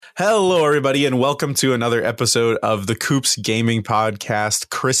Hello, everybody, and welcome to another episode of the Coops Gaming Podcast,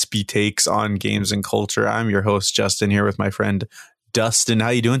 crispy takes on games and culture. I'm your host, Justin, here with my friend Dustin. How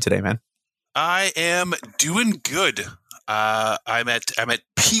you doing today, man? I am doing good. I'm at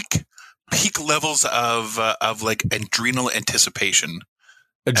peak levels of like adrenal anticipation.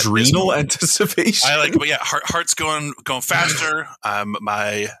 Adrenal anticipation. Heart's going faster.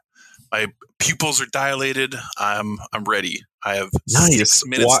 My pupils are dilated. I'm ready. I have 6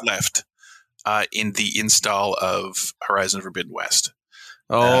 minutes left in the install of Horizon Forbidden West.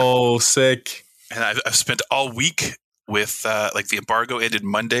 Sick! And I've spent all week with like the embargo ended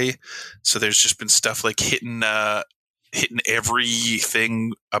Monday, so there's just been stuff like hitting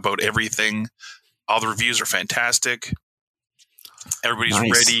everything about everything. All the reviews are fantastic. Everybody's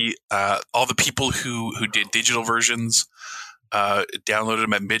ready. All the people who did digital versions downloaded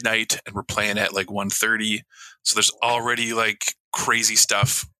them at midnight and we're playing at like 1:30. So there's already like crazy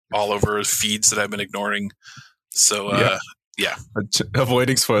stuff all over feeds that I've been ignoring. So yeah.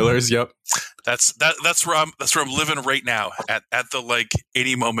 Avoiding spoilers. Yep. That's where I'm living right now at the like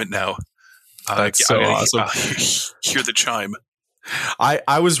any moment now. That's so awesome. Hear the chime.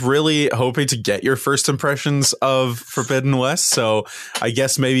 I was really hoping to get your first impressions of Forbidden West. So I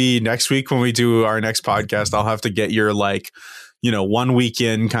guess maybe next week when we do our next podcast, I'll have to get your 1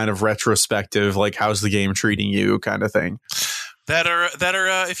 weekend kind of retrospective, like how's the game treating you kind of thing. That are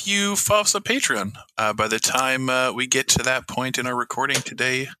if you follow us on Patreon, by the time we get to that point in our recording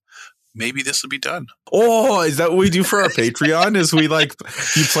today, maybe this will be done. Oh, is that what we do for our Patreon? Is we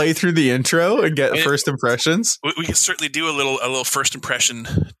you play through the intro and get first impressions? We can certainly do a little first impression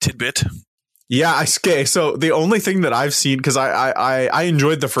tidbit. Yeah, okay. So the only thing that I've seen, because I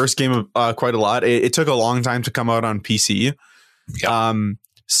enjoyed the first game quite a lot. It took a long time to come out on PC. Yeah.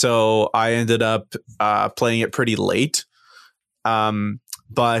 So I ended up playing it pretty late.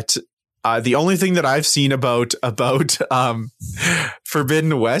 But the only thing that I've seen about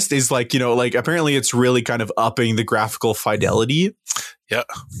Forbidden West is apparently it's really kind of upping the graphical fidelity. Yeah.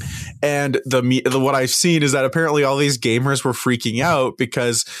 And what I've seen is that apparently all these gamers were freaking out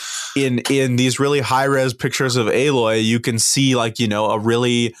because in these really high res pictures of Aloy, you can see a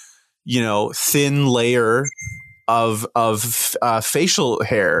really thin layer of facial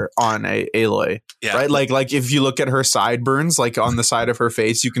hair on Aloy, yeah. Right? Like if you look at her sideburns, like on the side of her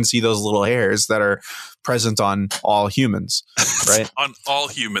face, you can see those little hairs that are present on all humans, right? On all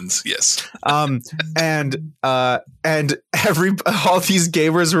humans, yes. And all these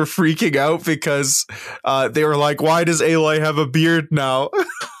gamers were freaking out because they were like, "Why does Aloy have a beard now?"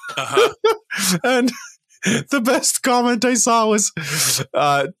 Uh-huh. And the best comment I saw was,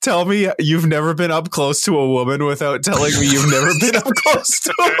 tell me you've never been up close to a woman without telling me you've never been up close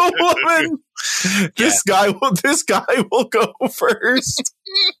to a woman. This guy will go first.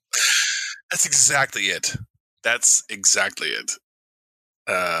 That's exactly it.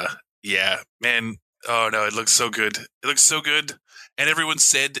 Yeah, man. Oh no, it looks so good. And everyone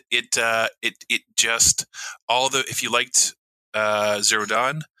said it just if you liked Zero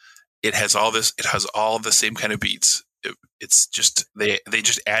Dawn, it has all the same kind of beats. It's just they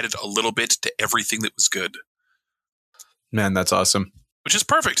just added a little bit to everything that was good. Man, that's awesome. Which is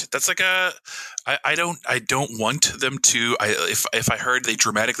perfect. That's like I don't want them to. If I heard they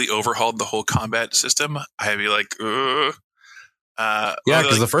dramatically overhauled the whole combat system, I'd be like, ugh. Yeah,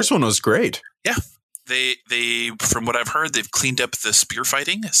 because the first one was great. Yeah, they from what I've heard, they've cleaned up the spear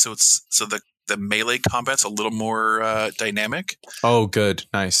fighting, so the melee combat's a little more dynamic. Oh, good,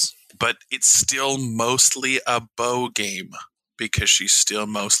 nice. But it's still mostly a bow game because she's still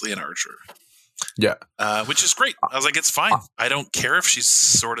mostly an archer. Yeah. Which is great. I was like, it's fine. I don't care if she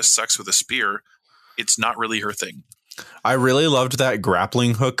sort of sucks with a spear. It's not really her thing. I really loved that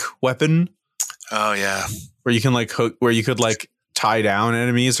grappling hook weapon. Oh, yeah. Where you can where you could tie down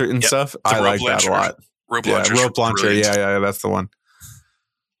enemies and stuff. I like that a lot. Rope launcher. Brilliant. Yeah, that's the one.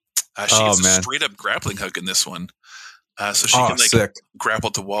 She gets a straight up grappling hook in this one. So she can sick.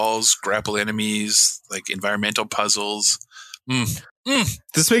 grapple to walls, grapple enemies, like environmental puzzles.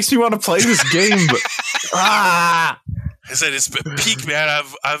 This makes me want to play this game. I said it's peak, man.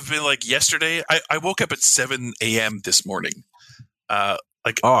 I've been yesterday. I woke up at 7 a.m. this morning. Oh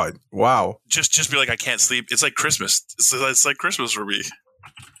wow! Just be like, I can't sleep. It's like Christmas. It's like Christmas for me.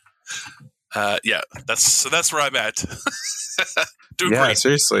 Yeah, that's where I'm at. Doing great.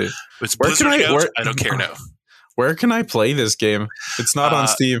 Seriously. It's I don't care now. Where can I play this game? It's not on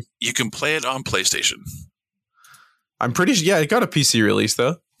Steam. You can play it on PlayStation. I'm pretty sure. Yeah, it got a PC release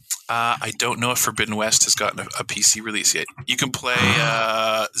though. I don't know if Forbidden West has gotten a PC release yet. You can play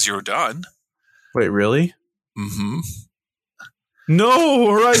Zero Dawn. Wait, really? Mm-hmm.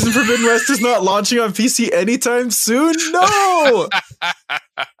 No, Horizon Forbidden West is not launching on PC anytime soon. No.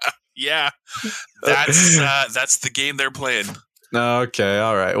 Yeah, that's the game they're playing. Okay,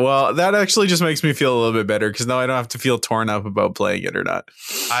 all right. Well, that actually just makes me feel a little bit better because now I don't have to feel torn up about playing it or not.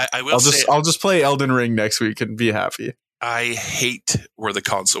 I'll just play Elden Ring next week and be happy. I hate where the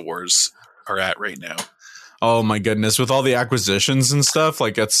console wars are at right now. Oh my goodness, with all the acquisitions and stuff,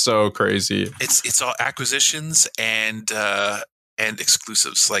 like it's so crazy. It's all acquisitions and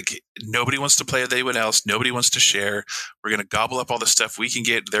exclusives. Like nobody wants to play with anyone else. Nobody wants to share. We're going to gobble up all the stuff we can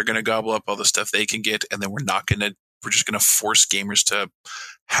get. They're going to gobble up all the stuff they can get, and then we're just going to force gamers to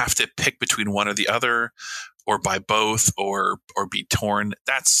have to pick between one or the other, or buy both, or be torn.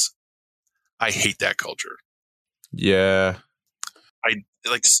 I hate that culture. Yeah. At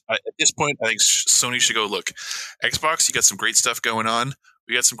this point, I think Sony should go, look, Xbox, you got some great stuff going on.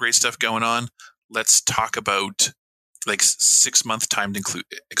 We got some great stuff going on. Let's talk about like 6-month timed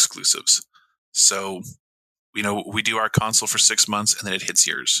exclusives. So, we do our console for 6 months and then it hits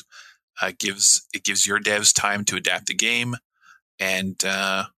yours. It gives your devs time to adapt the game, and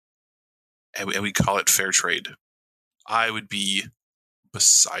we call it fair trade. I would be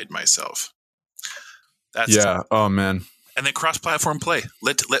beside myself. Oh man. And then cross-platform play.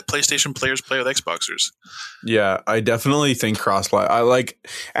 Let PlayStation players play with Xboxers. Yeah, I definitely think cross-platform.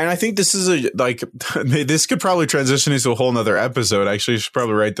 And I think this is this could probably transition into a whole nother episode. Actually, I should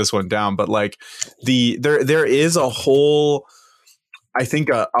probably write this one down. But like there is a whole, I think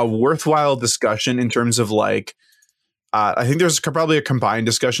a worthwhile discussion in terms of like, I think there's probably a combined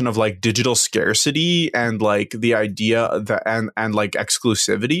discussion of like digital scarcity and like the idea that and like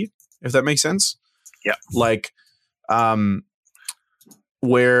exclusivity, if that makes sense. Yeah. Like,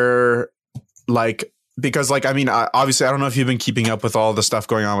 where like, because like, I mean, obviously I don't know if you've been keeping up with all the stuff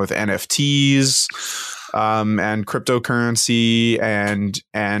going on with NFTs, and cryptocurrency and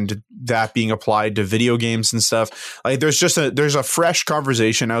that being applied to video games and stuff. Like there's a fresh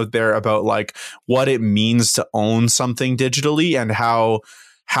conversation out there about like what it means to own something digitally and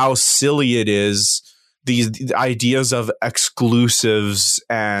how silly it is, these ideas of exclusives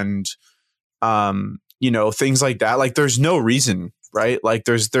and things like that. Like there's no reason, right? Like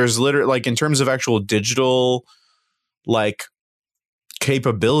there's literally, like in terms of actual digital like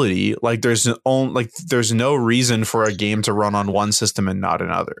capability, like there's no reason for a game to run on one system and not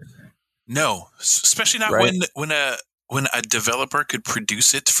another. No, especially not right? when a developer could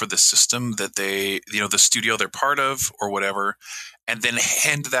produce it for the system that they, the studio they're part of or whatever, and then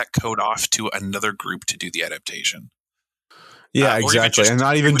hand that code off to another group to do the adaptation. Yeah, exactly. And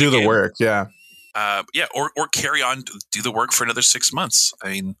not even do the work. Yeah. Or carry on, do the work for another 6 months. I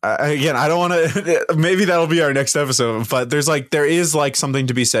mean, again, I don't want to. Maybe that'll be our next episode. But there is something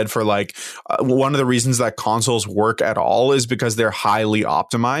to be said for like one of the reasons that consoles work at all is because they're highly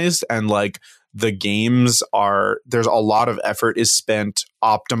optimized, and like the games there's a lot of effort is spent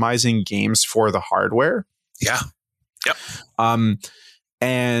optimizing games for the hardware. Yeah. Yep.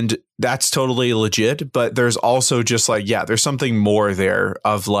 And that's totally legit. But there's also just like, there's something more there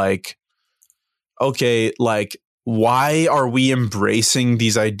of like, okay, like, why are we embracing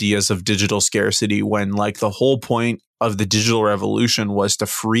these ideas of digital scarcity when like the whole point of the digital revolution was to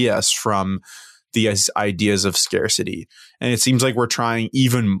free us from these ideas of scarcity? And it seems like we're trying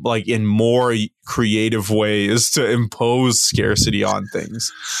even like in more creative ways to impose scarcity on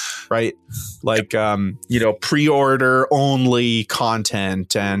things, right? Like, pre-order only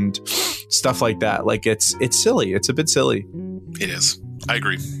content and stuff like that. Like it's silly. It's a bit silly. It is. I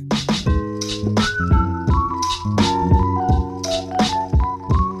agree.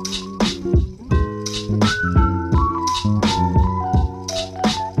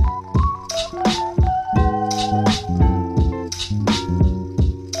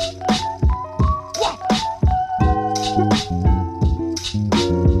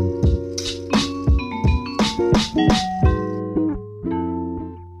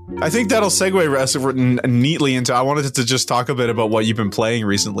 I think that'll segue us neatly into. I wanted to just talk a bit about what you've been playing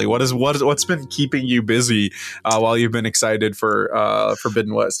recently. What's been keeping you busy while you've been excited for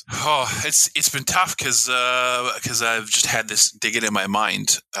Forbidden West? Oh, it's been tough because I've just had this digging in my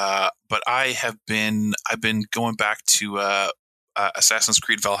mind. But I've been going back to Assassin's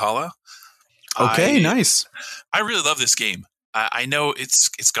Creed Valhalla. Okay, nice. I really love this game. I know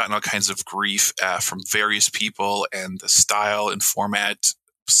it's gotten all kinds of grief from various people, and the style and format.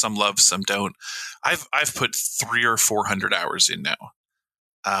 Some love, some don't. I've put 300 or 400 hours in now.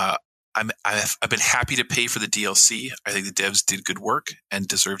 I've been happy to pay for the DLC. I think the devs did good work and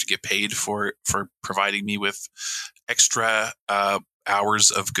deserve to get paid for providing me with extra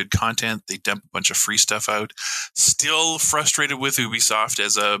hours of good content. They dump a bunch of free stuff out. Still frustrated with Ubisoft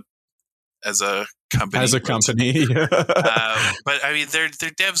as a company. But I mean, their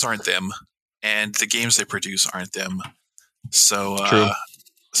devs aren't them, and the games they produce aren't them. So,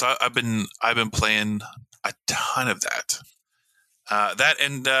 so I've been playing a ton of that.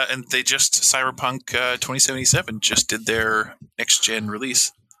 And they just Cyberpunk 2077 just did their next gen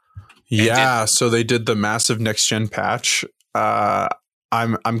release. Yeah, so they did the massive next gen patch.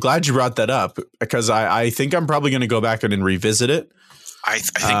 I'm glad you brought that up because I think I'm probably going to go back and revisit it. I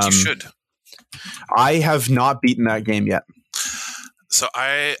think you should. I have not beaten that game yet. So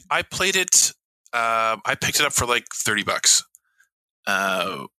I played it. I picked it up for like $30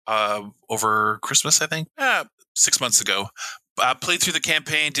 over Christmas, I think, 6 months ago. Played through the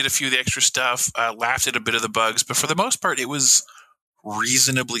campaign, did a few of the extra stuff, laughed at a bit of the bugs, but for the most part, it was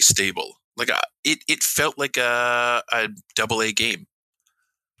reasonably stable. Like it felt like a AA game.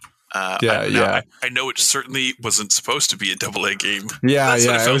 I know it certainly wasn't supposed to be a AA game. Yeah,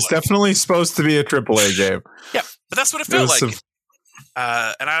 it was definitely supposed to be a AAA game. Yeah, but that's what it felt like.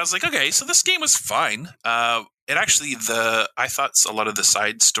 And I was like, okay, so this game was fine. It actually, I thought a lot of the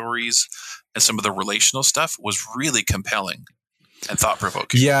side stories and some of the relational stuff was really compelling and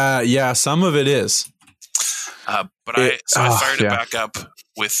thought-provoking. Yeah, some of it is. But I fired it back up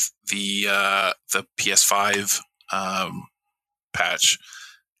with the PS5 patch,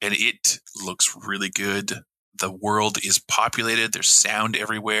 and it looks really good. The world is populated. There's sound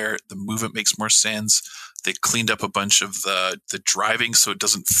everywhere. The movement makes more sense. They cleaned up a bunch of the driving, so it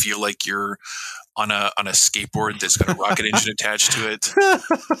doesn't feel like you're on a skateboard that's got a rocket engine attached to it.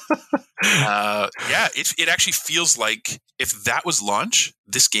 It actually feels like if that was launch,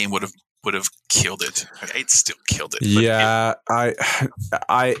 this game would have killed it. It still killed it. Yeah,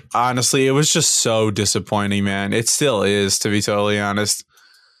 I honestly, it was just so disappointing, man. It still is, to be totally honest.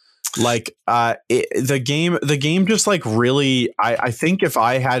 Like the game just like really, I think if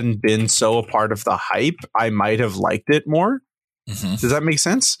I hadn't been so a part of the hype, I might have liked it more. Mm-hmm. Does that make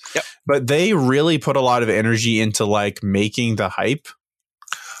sense? Yep. But they really put a lot of energy into like making the hype.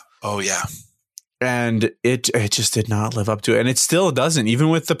 Oh yeah. And it just did not live up to it. And it still doesn't, even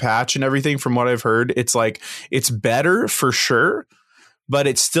with the patch and everything. From what I've heard, it's like, it's better for sure. But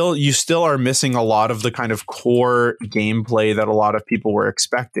you still are missing a lot of the kind of core gameplay that a lot of people were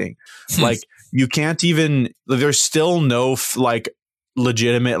expecting. Like you can't even, there's still no like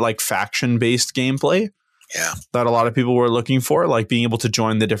legitimate like faction based gameplay. Yeah. That a lot of people were looking for, like being able to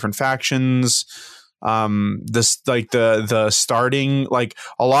join the different factions. This like the starting, like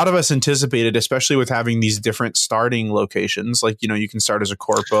a lot of us anticipated, especially with having these different starting locations, like, you know, you can start as a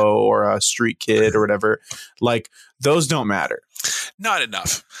corpo or a street kid or whatever, like those don't matter. Not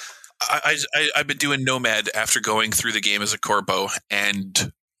enough. I've been doing Nomad after going through the game as a corpo,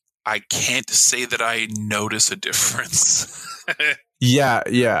 and I can't say that I notice a difference.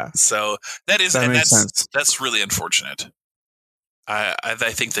 Yeah. So that makes sense. That's really unfortunate. I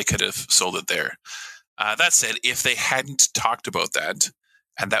think they could have sold it there. That said, if they hadn't talked about that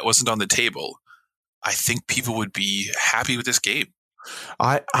and that wasn't on the table, I think people would be happy with this game.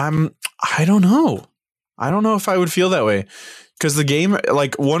 I don't know. I don't know if I would feel that way, because the game,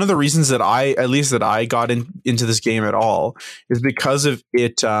 like one of the reasons that I got into this game at all is because of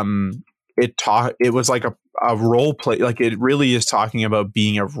it. It was like a role play. Like it really is talking about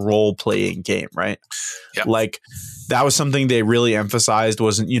being a role playing game, right? Yeah. Like that was something they really emphasized,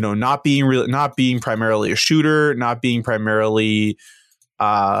 wasn't, you know, not being primarily a shooter, not being primarily,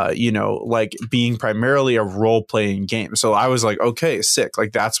 like being primarily a role playing game. So I was like, okay, sick.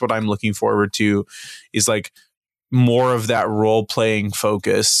 Like that's what I'm looking forward to, is like more of that role playing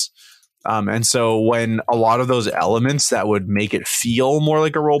focus. And so when a lot of those elements that would make it feel more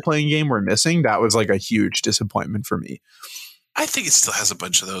like a role playing game were missing, that was like a huge disappointment for me. I think it still has a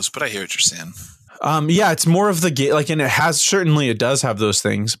bunch of those, but I hear what you're saying. Yeah, it's more of the game, like, and it does have those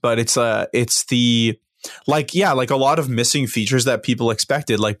things, but it's the, like, yeah, like a lot of missing features that people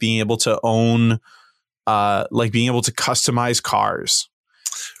expected, like being able to own, like being able to customize cars,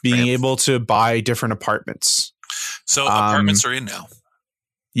 being able to buy different apartments. So apartments are in now.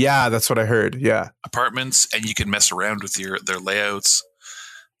 Yeah, that's what I heard. Yeah. Apartments, and you can mess around with their layouts.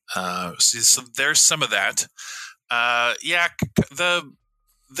 So there's some of that.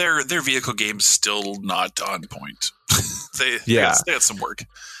 Their vehicle game's still not on point. They had some work.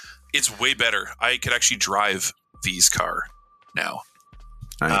 It's way better. I could actually drive V's car now.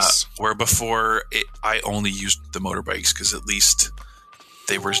 Nice. Where before I only used the motorbikes because at least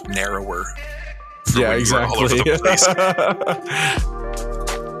they were narrower. Yeah, exactly. All over the place.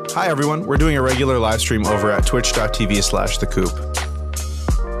 Hi, everyone. We're doing a regular live stream over at twitch.tv/thecoop.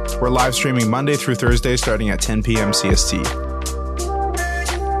 We're live streaming Monday through Thursday starting at 10 p.m. CST.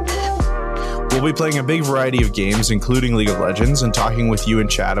 We'll be playing a big variety of games, including League of Legends, and talking with you in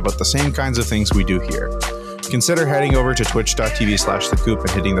chat about the same kinds of things we do here. Consider heading over to twitch.tv/thecoop and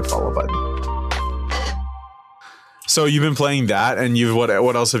hitting the follow button. So you've been playing that, and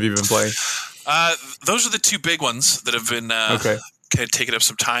what else have you been playing? Those are the two big ones that have been kind of taking up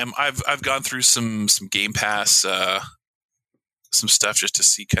some time. I've gone through some Game Pass, some stuff just to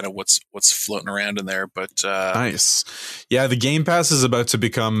see kind of what's floating around in there. But nice, yeah. The Game Pass is about to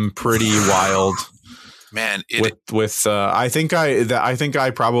become pretty wild, man. I think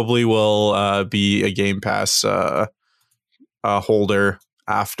I probably will be a Game Pass holder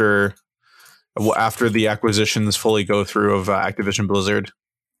after the acquisitions fully go through of Activision Blizzard.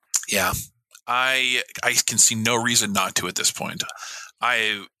 Yeah. I can see no reason not to at this point.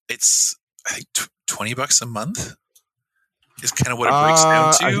 I think $20 a month is kind of what it breaks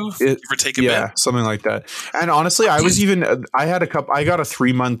down to. Give or take a bit. Something like that. And honestly, I got a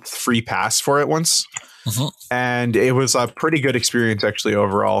 3-month free pass for it once, and it was a pretty good experience actually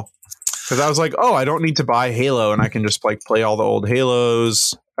overall. Because I was like, oh, I don't need to buy Halo, and I can just like play all the old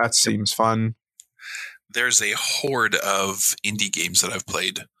Halos. That seems fun. There's a horde of indie games that I've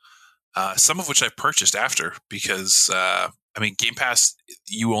played. Some of which I've purchased after because, Game Pass,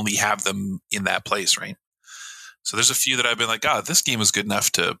 you only have them in that place, right? So there's a few that I've been like, this game is good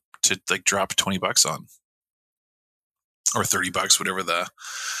enough to like drop $20 on, or $30,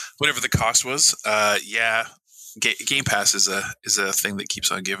 whatever the cost was. Game Pass is a thing that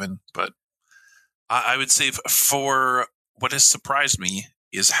keeps on giving. But I would say for what has surprised me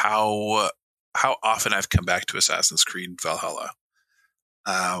is how often I've come back to Assassin's Creed Valhalla.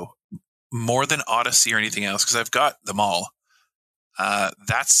 More than Odyssey or anything else, because I've got them all.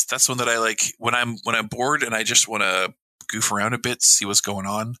 That's one that I like when I'm bored and I just want to goof around a bit, see what's going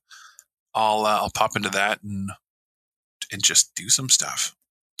on. I'll pop into that and just do some stuff.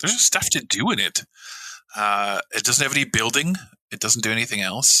 There's just stuff to do in it. It doesn't have any building. It doesn't do anything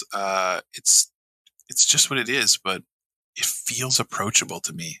else. It's just what it is, but it feels approachable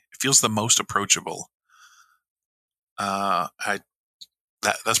to me. It feels the most approachable.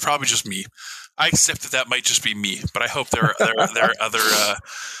 That's probably just me. I accept that might just be me, but I hope there are other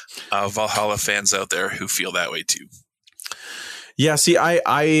Valhalla fans out there who feel that way too. Yeah, see,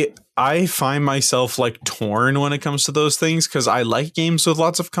 I find myself like torn when it comes to those things because I like games with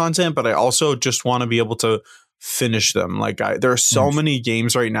lots of content, but I also just want to be able to finish them. Like there are so many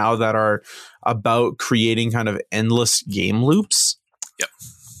games right now that are about creating kind of endless game loops. Yep.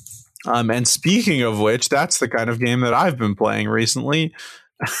 And speaking of which, that's the kind of game that I've been playing recently,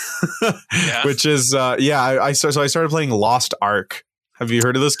 which is I started playing Lost Ark. Have you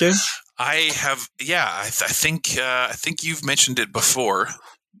heard of this game? I have. Yeah, I think you've mentioned it before.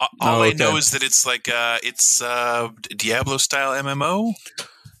 All I know is that it's like it's Diablo style MMO.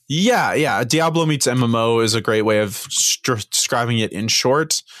 Yeah. Diablo meets MMO is a great way of describing it in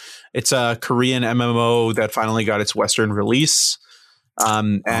short. It's a Korean MMO that finally got its Western release.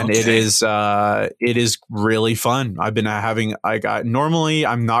 It is really fun. Normally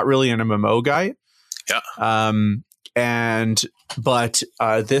I'm not really an MMO guy. Yeah. But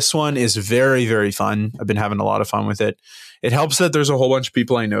this one is very, very fun. I've been having a lot of fun with it. It helps that there's a whole bunch of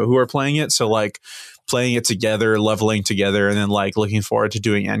people I know who are playing it. So like playing it together, leveling together, and then like looking forward to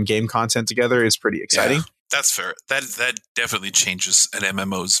doing end game content together is pretty exciting. Yeah, that's fair. That definitely changes an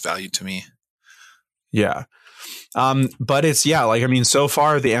MMO's value to me. Yeah. But it's, so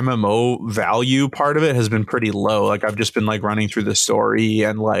far the MMO value part of it has been pretty low. Like I've just been like running through the story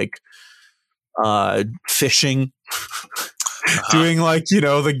and like, fishing, doing like,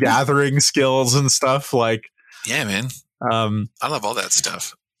 the gathering skills and stuff like, yeah, man. I love all that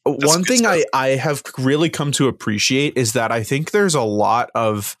stuff. One thing I have really come to appreciate is that I think there's a lot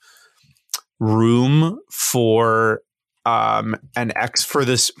of room for for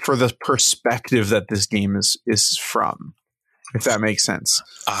the perspective that this game is from, if that makes sense.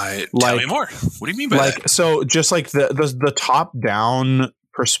 Tell me more. What do you mean by that? So just like the top down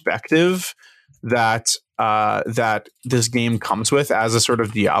perspective that this game comes with as a sort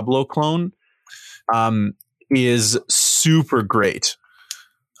of Diablo clone is super great.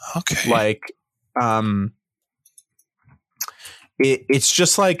 Okay. It's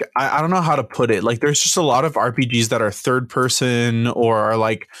just like, I don't know how to put it. Like there's just a lot of RPGs that are third person or are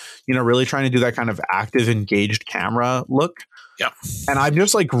like, really trying to do that kind of active engaged camera look. Yeah. And I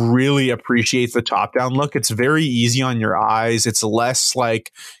just like really appreciate the top down look. It's very easy on your eyes. It's less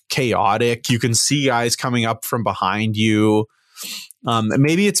like chaotic. You can see guys coming up from behind you.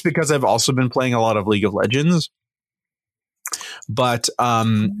 Maybe it's because I've also been playing a lot of League of Legends. But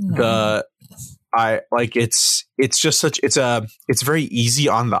it's very easy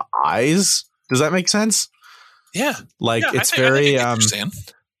on the eyes. Does that make sense? Yeah. Like yeah, it's very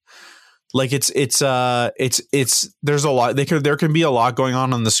there's a lot there can be a lot going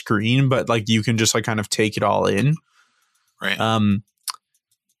on the screen, but like you can just like kind of take it all in. Right.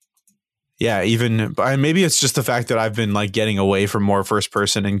 Yeah, even maybe it's just the fact that I've been like getting away from more first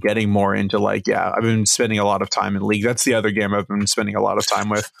person and getting more into like, I've been spending a lot of time in League. That's the other game I've been spending a lot of time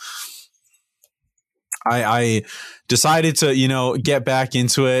with. I decided to, get back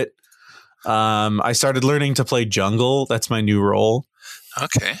into it. I started learning to play jungle. That's my new role.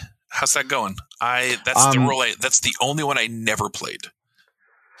 Okay. How's that going? That's the only one I never played.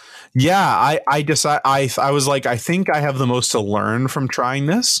 Yeah, I was like, I think I have the most to learn from trying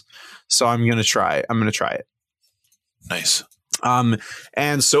this. So I'm going to try it. Nice.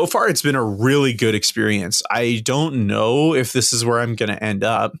 And so far it's been a really good experience. I don't know if this is where I'm going to end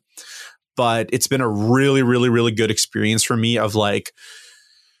up, but it's been a really, really, really good experience for me of like,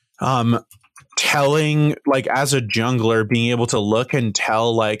 telling, like, as a jungler, being able to look and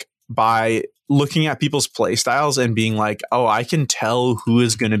tell, like, by looking at people's play styles and being like, oh, I can tell who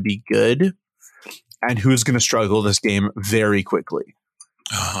is going to be good and who's going to struggle this game very quickly.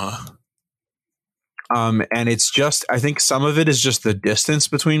 Uh-huh. And it's just, I think some of it is just the distance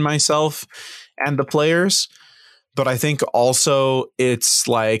between myself and the players. But I think also it's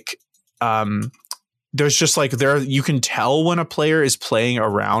like, there's just like you can tell when a player is playing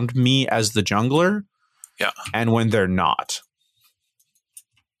around me as the jungler. Yeah. And when they're not.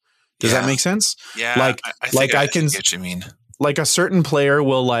 Does that make sense? Yeah. I can get what you mean. Like a certain player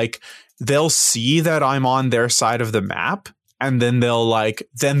will like, they'll see that I'm on their side of the map and then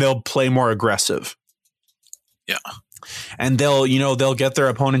they'll play more aggressive. Yeah. And they'll get their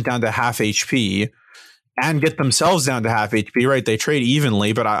opponent down to half HP and get themselves down to half HP, right? They trade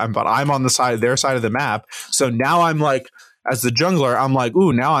evenly, but I'm on their side of the map. So now I'm like, as the jungler, I'm like,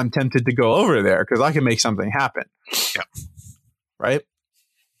 ooh, now I'm tempted to go over there because I can make something happen. Yeah. Right?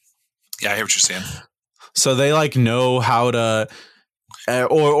 Yeah, I hear what you're saying. So they like know how to,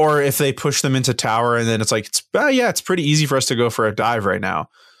 or if they push them into tower and then it's like, it's pretty easy for us to go for a dive right now.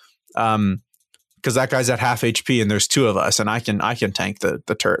 Because that guy's at half HP and there's two of us and I can tank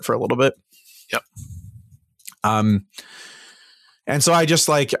the turret for a little bit. Yep. And so I just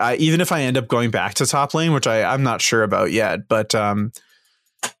like, even if I end up going back to top lane, which I'm not sure about yet, but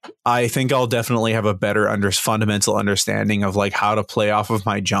I think I'll definitely have a better fundamental understanding of like how to play off of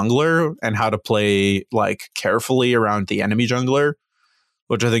my jungler and how to play like carefully around the enemy jungler,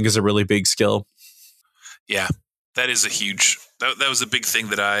 which I think is a really big skill. Yeah, that is that was a big thing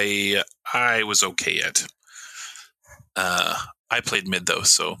that I was okay at. I played mid though,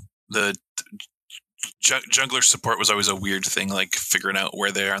 so the jungler support was always a weird thing, like figuring out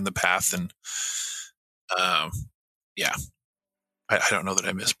where they are on the path. And yeah, I don't know that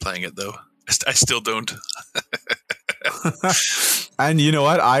I miss playing it though. I still don't. And you know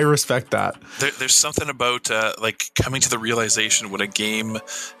what? I respect that. There's something about like coming to the realization when a game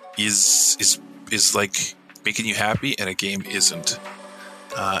is like making you happy and a game isn't,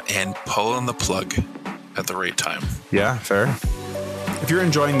 and pulling the plug at the right time. Yeah, fair. If you're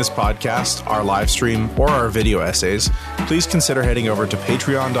enjoying this podcast, our live stream, or our video essays, please consider heading over to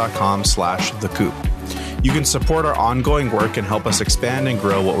patreon.com/thecoop. You can support our ongoing work and help us expand and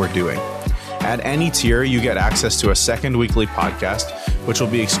grow what we're doing. At any tier, you get access to a second weekly podcast, which will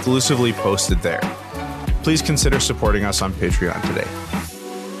be exclusively posted there. Please consider supporting us on Patreon today.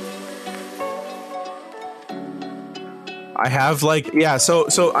 I have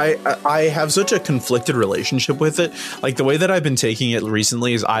so I have such a conflicted relationship with it. Like the way that I've been taking it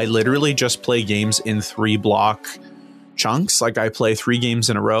recently is I literally just play games in 3-block chunks. Like I play 3 games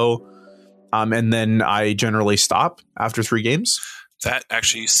in a row, and then I generally stop after 3 games. That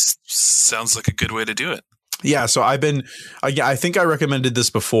actually sounds like a good way to do it. Yeah, so I think I recommended this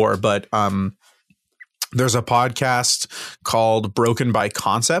before, but there's a podcast called Broken by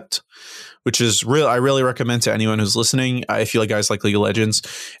Concept, which is real. I really recommend to anyone who's listening. If you guys like League of Legends,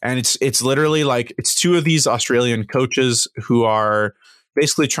 and it's literally like it's 2 of these Australian coaches who are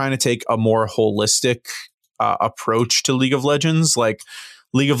basically trying to take a more holistic approach to League of Legends, like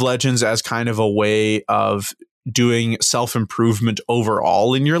League of Legends as kind of a way of doing self-improvement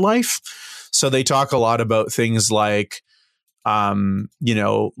overall in your life. So they talk a lot about things like,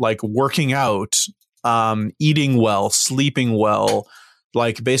 like working out, eating well, sleeping well,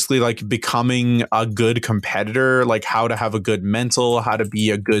 like basically like becoming a good competitor, like how to have a good mental, how to be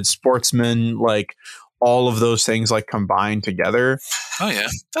a good sportsman, like all of those things like combined together. Oh yeah,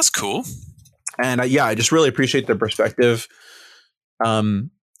 that's cool. And I just really appreciate their perspective. And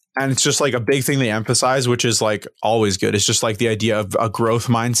it's just like a big thing they emphasize, which is like always good. It's just like the idea of a growth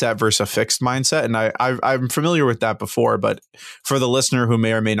mindset versus a fixed mindset. And I'm familiar with that before, but for the listener who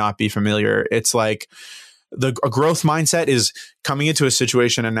may or may not be familiar, it's like a growth mindset is coming into a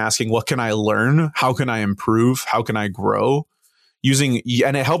situation and asking, what can I learn? How can I improve? How can I grow? And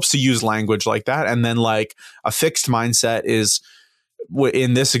it helps to use language like that. And then like a fixed mindset is,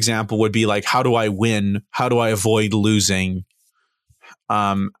 in this example, would be like, how do I win? How do I avoid losing?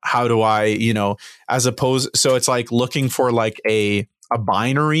 How do I, as opposed, so it's like looking for like a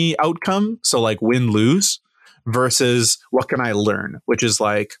binary outcome. So like win, lose versus what can I learn, which is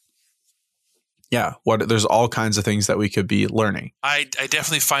like, yeah, there's all kinds of things that we could be learning. I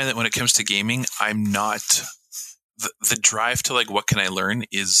definitely find that when it comes to gaming, I'm not the drive to like, what can I learn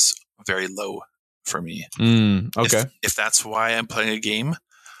is very low for me. Okay. If that's why I'm playing a game,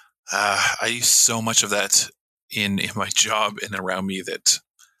 I use so much of that in my job and around me that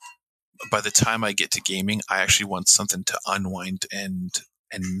by the time I get to gaming, I actually want something to unwind and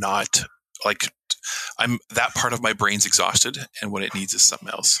not like that part of my brain's exhausted, and what it needs is something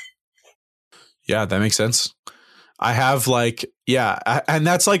else. Yeah, that makes sense. I have like, and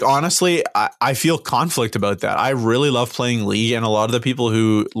that's like, honestly, I feel conflict about that. I really love playing League, and a lot of the people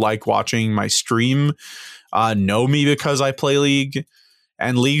who like watching my stream know me because I play League.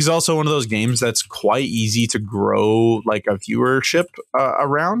 And League's also one of those games that's quite easy to grow like a viewership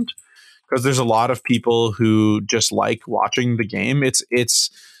around, because there's a lot of people who just like watching the game. It's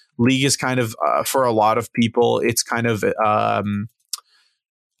League is kind of for a lot of people, it's kind of a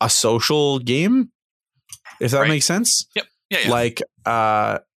social game, if that makes sense. Yep. Yeah. Like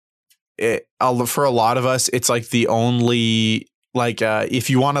for a lot of us, it's like the only like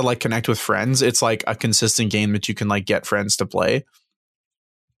if you want to like connect with friends, it's like a consistent game that you can like get friends to play.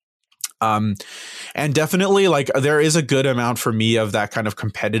 And definitely like there is a good amount for me of that kind of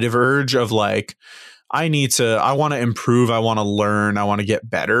competitive urge of like, I want to improve. I want to learn. I want to get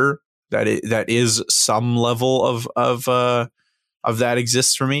better. That is some level of that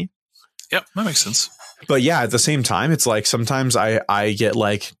exists for me. Yep. That makes sense. But yeah, at the same time, it's like sometimes I get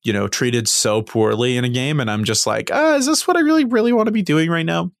like, treated so poorly in a game, and I'm just like, is this what I really, really want to be doing right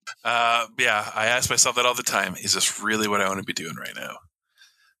now? Yeah. I ask myself that all the time. Is this really what I want to be doing right now?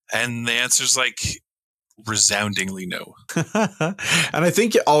 And the answer is like resoundingly no. And I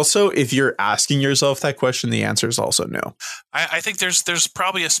think also if you're asking yourself that question, the answer is also no. I think there's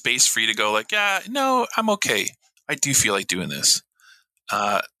probably a space for you to go like, yeah, no, I'm okay. I do feel like doing this.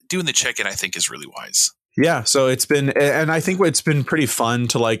 Doing the check-in, I think, is really wise. Yeah. So it's been, and I think it's been pretty fun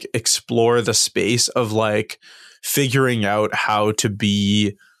to like explore the space of like figuring out how to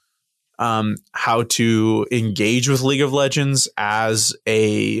be, how to engage with League of Legends as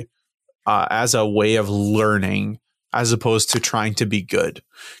a way of learning, as opposed to trying to be good,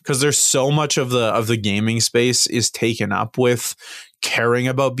 because there's so much of the gaming space is taken up with caring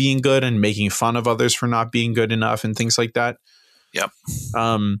about being good and making fun of others for not being good enough and things like that. Yep.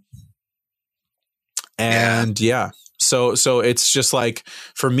 So it's just like,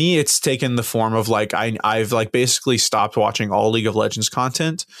 for me, it's taken the form of like, I've like basically stopped watching all League of Legends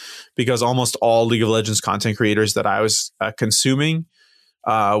content, because almost all League of Legends content creators that I was consuming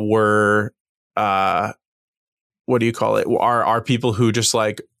were what do you call it? Are people who just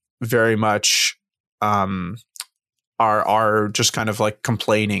like very much are just kind of like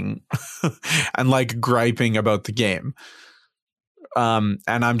complaining and like griping about the game. And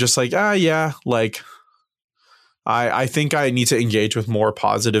I'm just like, yeah, like I think I need to engage with more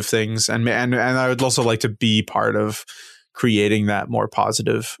positive things, and I would also like to be part of creating that more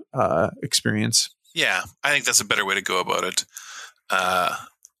positive experience. Yeah, I think that's a better way to go about it.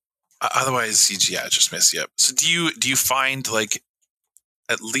 Otherwise, it just messes you up. So do you find like,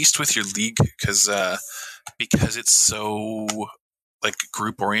 at least with your League, because it's so like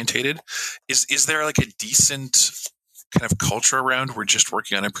group orientated, is there like a decent kind of culture around we're just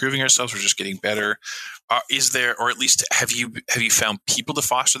working on improving ourselves, we're just getting better? Is there, or at least have you found people to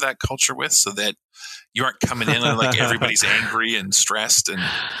foster that culture with, so that you aren't coming in and like everybody's angry and stressed?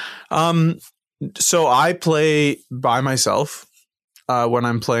 And so I play by myself when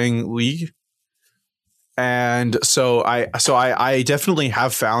I'm playing League, and so I definitely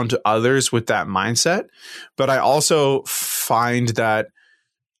have found others with that mindset, but I also find that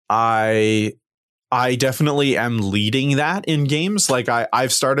I definitely am leading that in games. Like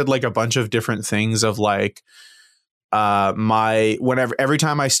I've started like a bunch of different things of like every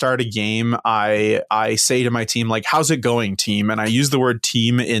time I start a game, I say to my team, like, how's it going, team? And I use the word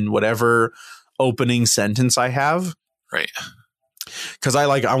team in whatever opening sentence I have. Right. because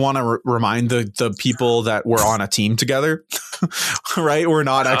I want to remind the people that we're on a team together, right? We're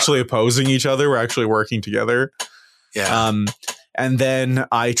not actually opposing each other. We're actually working together. Yeah. And then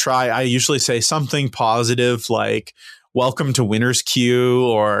I usually say something positive like welcome to winner's queue,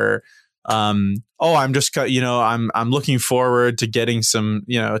 or I'm just, I'm looking forward to getting some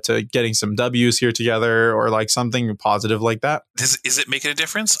W's here together, or like something positive like that. Is it making a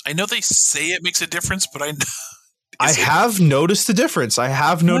difference? I know they say it makes a difference, but I have noticed the difference. And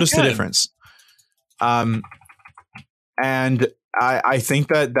I think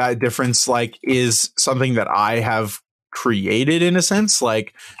that difference like is something that I have created in a sense.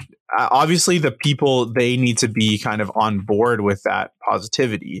 Like obviously the people, they need to be kind of on board with that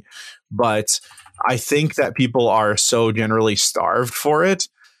positivity, but I think that people are so generally starved for it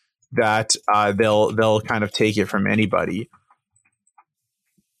that they'll kind of take it from anybody.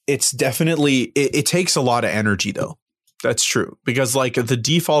 It's definitely it takes a lot of energy though. That's true, because like the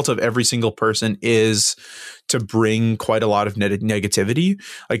default of every single person is to bring quite a lot of negativity.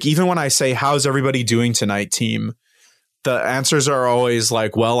 Like even when I say, how's everybody doing tonight, team? The answers are always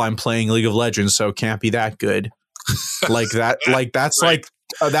like, well, I'm playing League of Legends, so can't be that good. Like that, like that's right.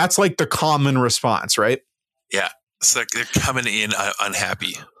 That's like the common response, right? Yeah. It's like they're coming in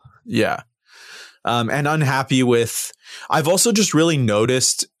unhappy. Yeah. And unhappy with, I've also just really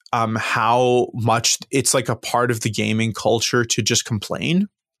noticed how much it's like a part of the gaming culture to just complain.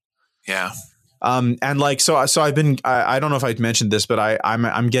 Yeah. And like, so I've been, I don't know if I'd mentioned this, but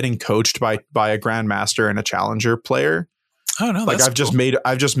I'm getting coached by a grandmaster and a challenger player. Oh no. Like I've just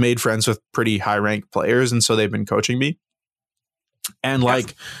made friends with pretty high ranked players. And so they've been coaching me. And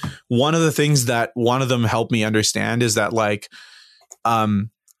like one of the things that one of them helped me understand is that like,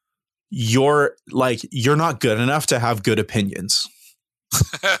 you're not good enough to have good opinions.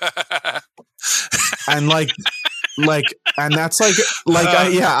 And and that's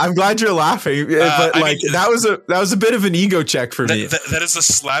I'm glad you're laughing, but that was a bit of an ego check for me. That is a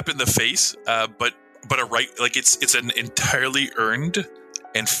slap in the face, but a right, like it's an entirely earned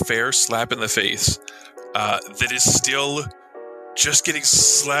and fair slap in the face that is still just getting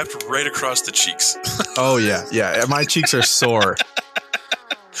slapped right across the cheeks. Oh yeah, my cheeks are sore.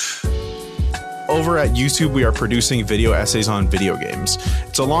 Over at YouTube, we are producing video essays on video games.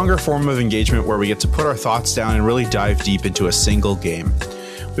 It's a longer form of engagement where we get to put our thoughts down and really dive deep into a single game.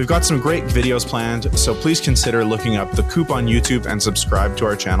 We've got some great videos planned, so please consider looking up The Coop on YouTube and subscribe to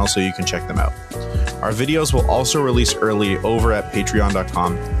our channel so you can check them out. Our videos will also release early over at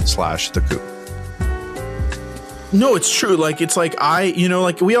patreon.com/thecoop. No, it's true. Like, it's like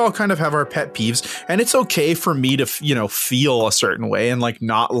we all kind of have our pet peeves, and it's okay for me to, feel a certain way and like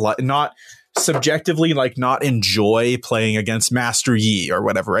not subjectively like not enjoy playing against Master Yi or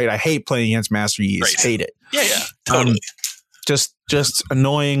whatever, right? I hate playing against Master Yi. Right. Hate it. Yeah, totally. Just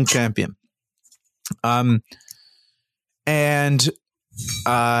annoying champion. But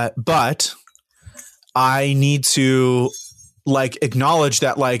I need to like acknowledge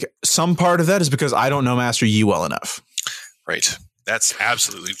that like some part of that is because I don't know Master Yi well enough. Right. That's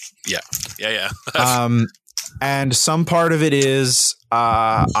absolutely yeah. And some part of it is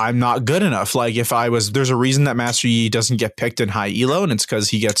I'm not good enough. Like there's a reason that Master Yi doesn't get picked in high elo, and it's because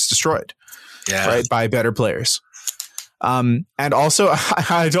he gets destroyed, right, by better players. And also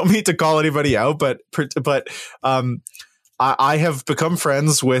I don't mean to call anybody out, but I have become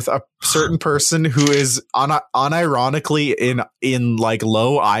friends with a certain person who is unironically in like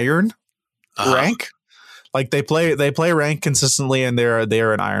low iron rank. Like they play rank consistently, and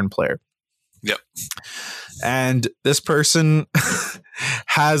they're an iron player. Yep. And this person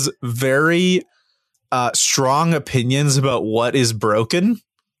has very strong opinions about what is broken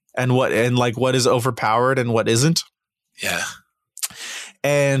and what is overpowered and what isn't. Yeah.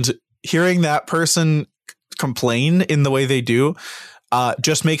 And hearing that person complain in the way they do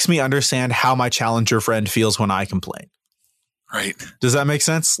just makes me understand how my challenger friend feels when I complain. Right. Does that make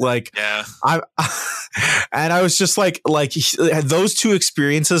sense? Like, yeah. And I was just like those two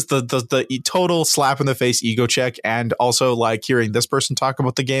experiences, the total slap in the face ego check, and also like hearing this person talk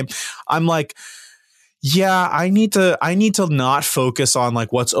about the game, I'm like, yeah, I need to not focus on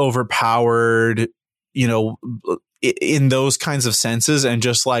like what's overpowered, in those kinds of senses, and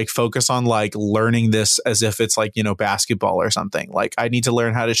just like focus on like learning this as if it's like, basketball or something. Like I need to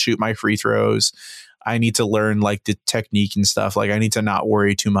learn how to shoot my free throws. I need to learn like the technique and stuff. Like I need to not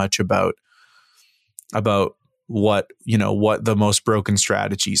worry too much about what the most broken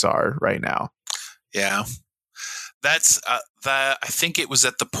strategies are right now. Yeah. That's I think it was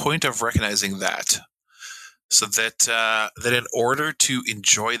at the point of recognizing that, so that in order to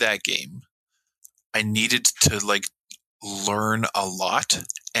enjoy that game, I needed to like learn a lot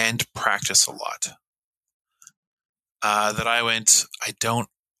and practice a lot. That I went, I don't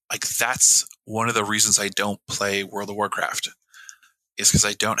like. That's one of the reasons I don't play World of Warcraft, is because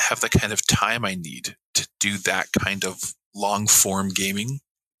I don't have the kind of time I need to do that kind of long form gaming.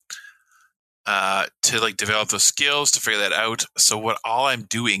 To like develop those skills, to figure that out. So all I'm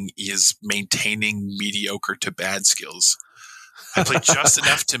doing is maintaining mediocre to bad skills. I play just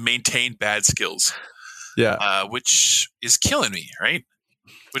enough to maintain bad skills. Yeah. Which is killing me, right?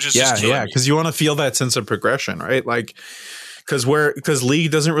 Which is yeah, just killing me. because you want to feel that sense of progression, right? Like, because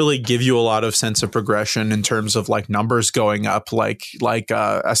League doesn't really give you a lot of sense of progression in terms of like numbers going up, like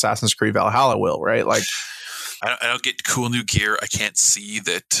Assassin's Creed Valhalla will, right? Like, I don't get cool new gear. I can't see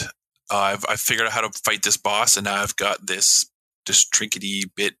that I've figured out how to fight this boss, and now I've got this trinkety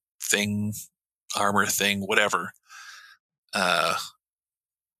bit thing, armor thing, whatever. Yeah,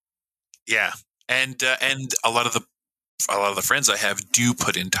 and a lot of the friends I have do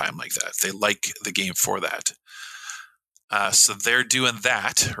put in time like that. They like the game for that. So they're doing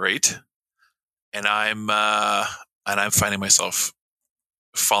that, right? And I'm finding myself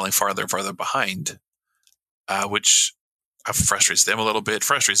falling farther and farther behind, which frustrates them a little bit,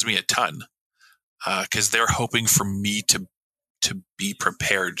 frustrates me a ton, because they're hoping for me to be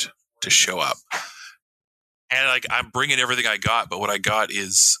prepared to show up. And like, I'm bringing everything I got, but what I got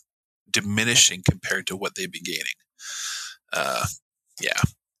is diminishing compared to what they've been gaining. Yeah.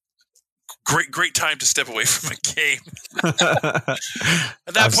 Great time to step away from a game. At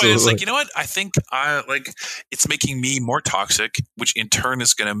that point, it's like, you know what? I think it's making me more toxic, which in turn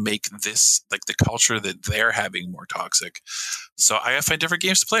is going to make this, like, the culture that they're having more toxic. So I gotta find different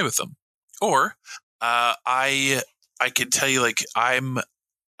games to play with them. Or I can tell you, like, I'm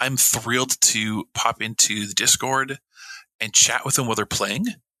thrilled to pop into the Discord and chat with them while they're playing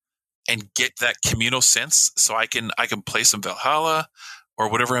and get that communal sense, so I can play some Valhalla or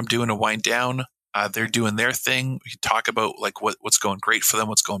whatever I'm doing to wind down. They're doing their thing. We can talk about like what's going great for them,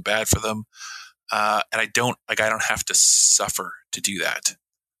 what's going bad for them, and I don't have to suffer to do that.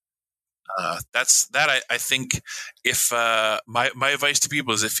 I think if my advice to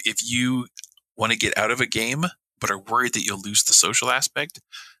people is if you want to get out of a game but are worried that you'll lose the social aspect,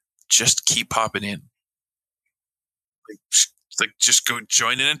 just keep popping in. Like just go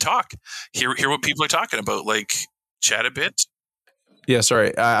join in and talk. Hear what people are talking about. Like, chat a bit. Yeah,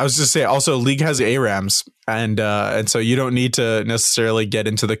 sorry. I was just saying. Also, League has ARAMs, and so you don't need to necessarily get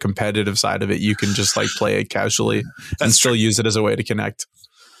into the competitive side of it. You can just like play it casually and still use it as a way to connect.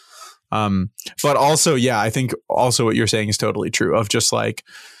 But also, yeah, I think also what you're saying is totally true. Of just like,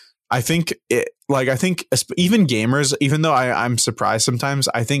 I think even gamers, even though I'm surprised sometimes,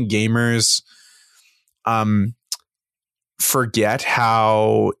 I think gamers, forget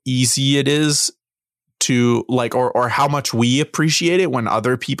how easy it is to like, or how much we appreciate it when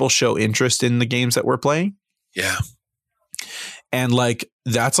other people show interest in the games that we're playing. Yeah. And like,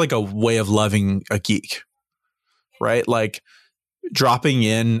 that's like a way of loving a geek, right? Like dropping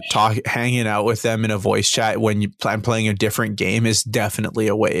in, hanging out with them in a voice chat when I'm playing a different game is definitely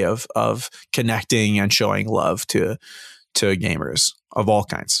a way of connecting and showing love to gamers of all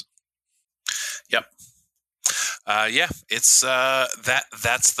kinds. Yep. Yeah, it's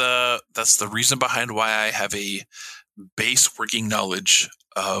that's the reason behind why I have a base working knowledge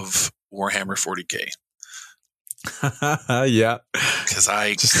of Warhammer 40K. Yeah, because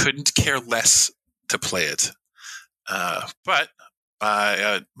I couldn't care less to play it, but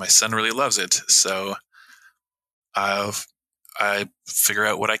my son really loves it, so I figure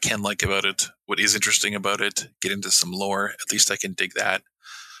out what I can like about it, what is interesting about it, get into some lore. At least I can dig that.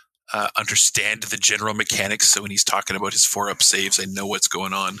 Understand the general mechanics, so when he's talking about his 4-up saves, I know what's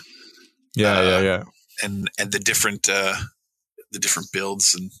going on. Yeah. And the different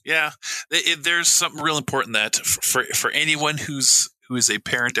builds, and there's something real important that for anyone who is a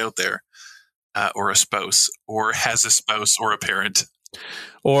parent out there, or a spouse, or has a spouse or a parent,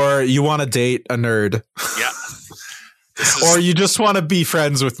 or you want to date a nerd, or you just want to be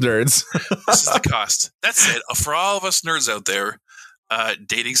friends with nerds. This is the cost. That's it. For all of us nerds out there,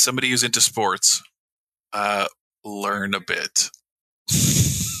 dating somebody who's into sports, learn a bit.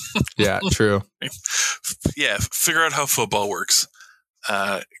 Yeah, true. Yeah, figure out how football works.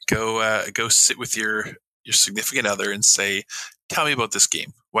 Go sit with your significant other and say, "Tell me about this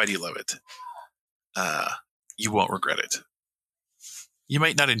game. Why do you love it?" You won't regret it. You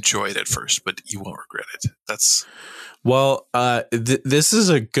might not enjoy it at first, but you won't regret it. Well, this is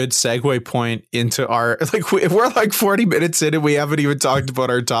a good segue point into our, like, we're like 40 minutes in and we haven't even talked about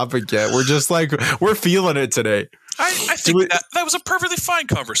our topic yet. We're just like, we're feeling it today. I think that was a perfectly fine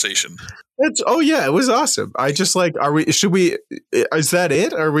conversation. Yeah, it was awesome. I just like, is that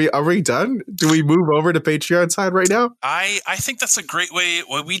it? Are we done? Do we move over to Patreon side right now? I think that's a great way.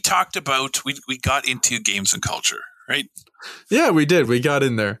 When we talked about, we got into games and culture, right? Yeah, we did. We got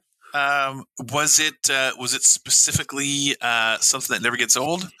in there. Was it specifically something that never gets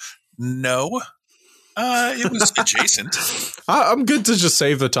old? No. It was adjacent. I'm good to just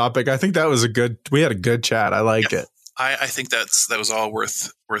save the topic. I think that was we had a good chat. I liked it. I think that was all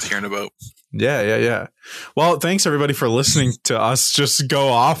worth hearing about. Yeah. Well, thanks everybody for listening to us just go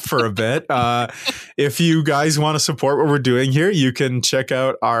off for a bit. If you guys want to support what we're doing here, you can check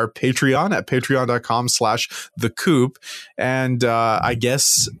out our Patreon at patreon.com/thecoop. And I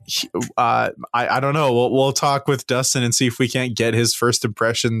guess I don't know. We'll talk with Dustin and see if we can't get his first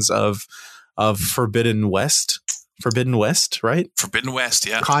impressions of Forbidden West. Forbidden West, right? Forbidden West,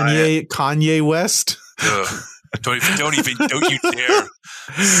 yeah. Kanye West. Don't you dare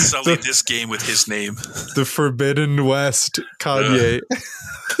sully this game with his name. The Forbidden West, Kanye.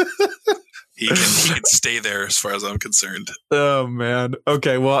 He can stay there as far as I'm concerned. Oh man.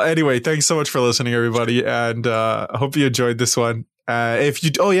 Okay. Well, anyway, thanks so much for listening, everybody, and I hope you enjoyed this one. If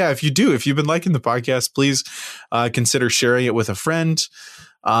you've been liking the podcast, please consider sharing it with a friend.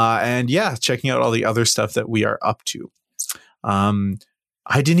 And checking out all the other stuff that we are up to.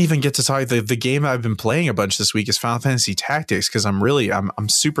 I didn't even get to talk. The game I've been playing a bunch this week is Final Fantasy Tactics because I'm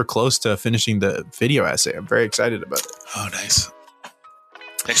super close to finishing the video essay. I'm very excited about it. Oh, nice.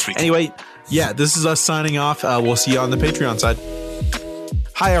 Next week. Anyway, this is us signing off. We'll see you on the Patreon side.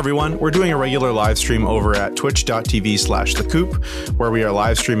 Hi, everyone. We're doing a regular live stream over at twitch.tv/thecoop, where we are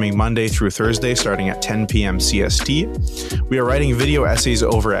live streaming Monday through Thursday starting at 10 p.m. CST. We are writing video essays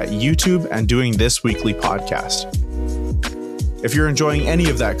over at YouTube and doing this weekly podcast. If you're enjoying any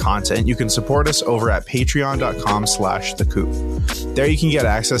of that content, you can support us over at patreon.com/thecoop. There you can get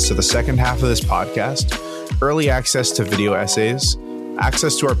access to the second half of this podcast, early access to video essays,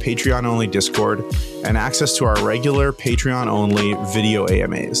 access to our Patreon-only Discord, and access to our regular Patreon-only video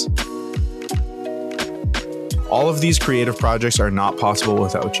AMAs. All of these creative projects are not possible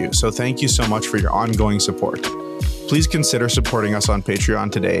without you, so thank you so much for your ongoing support. Please consider supporting us on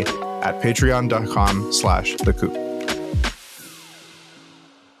Patreon today at patreon.com/thecoop.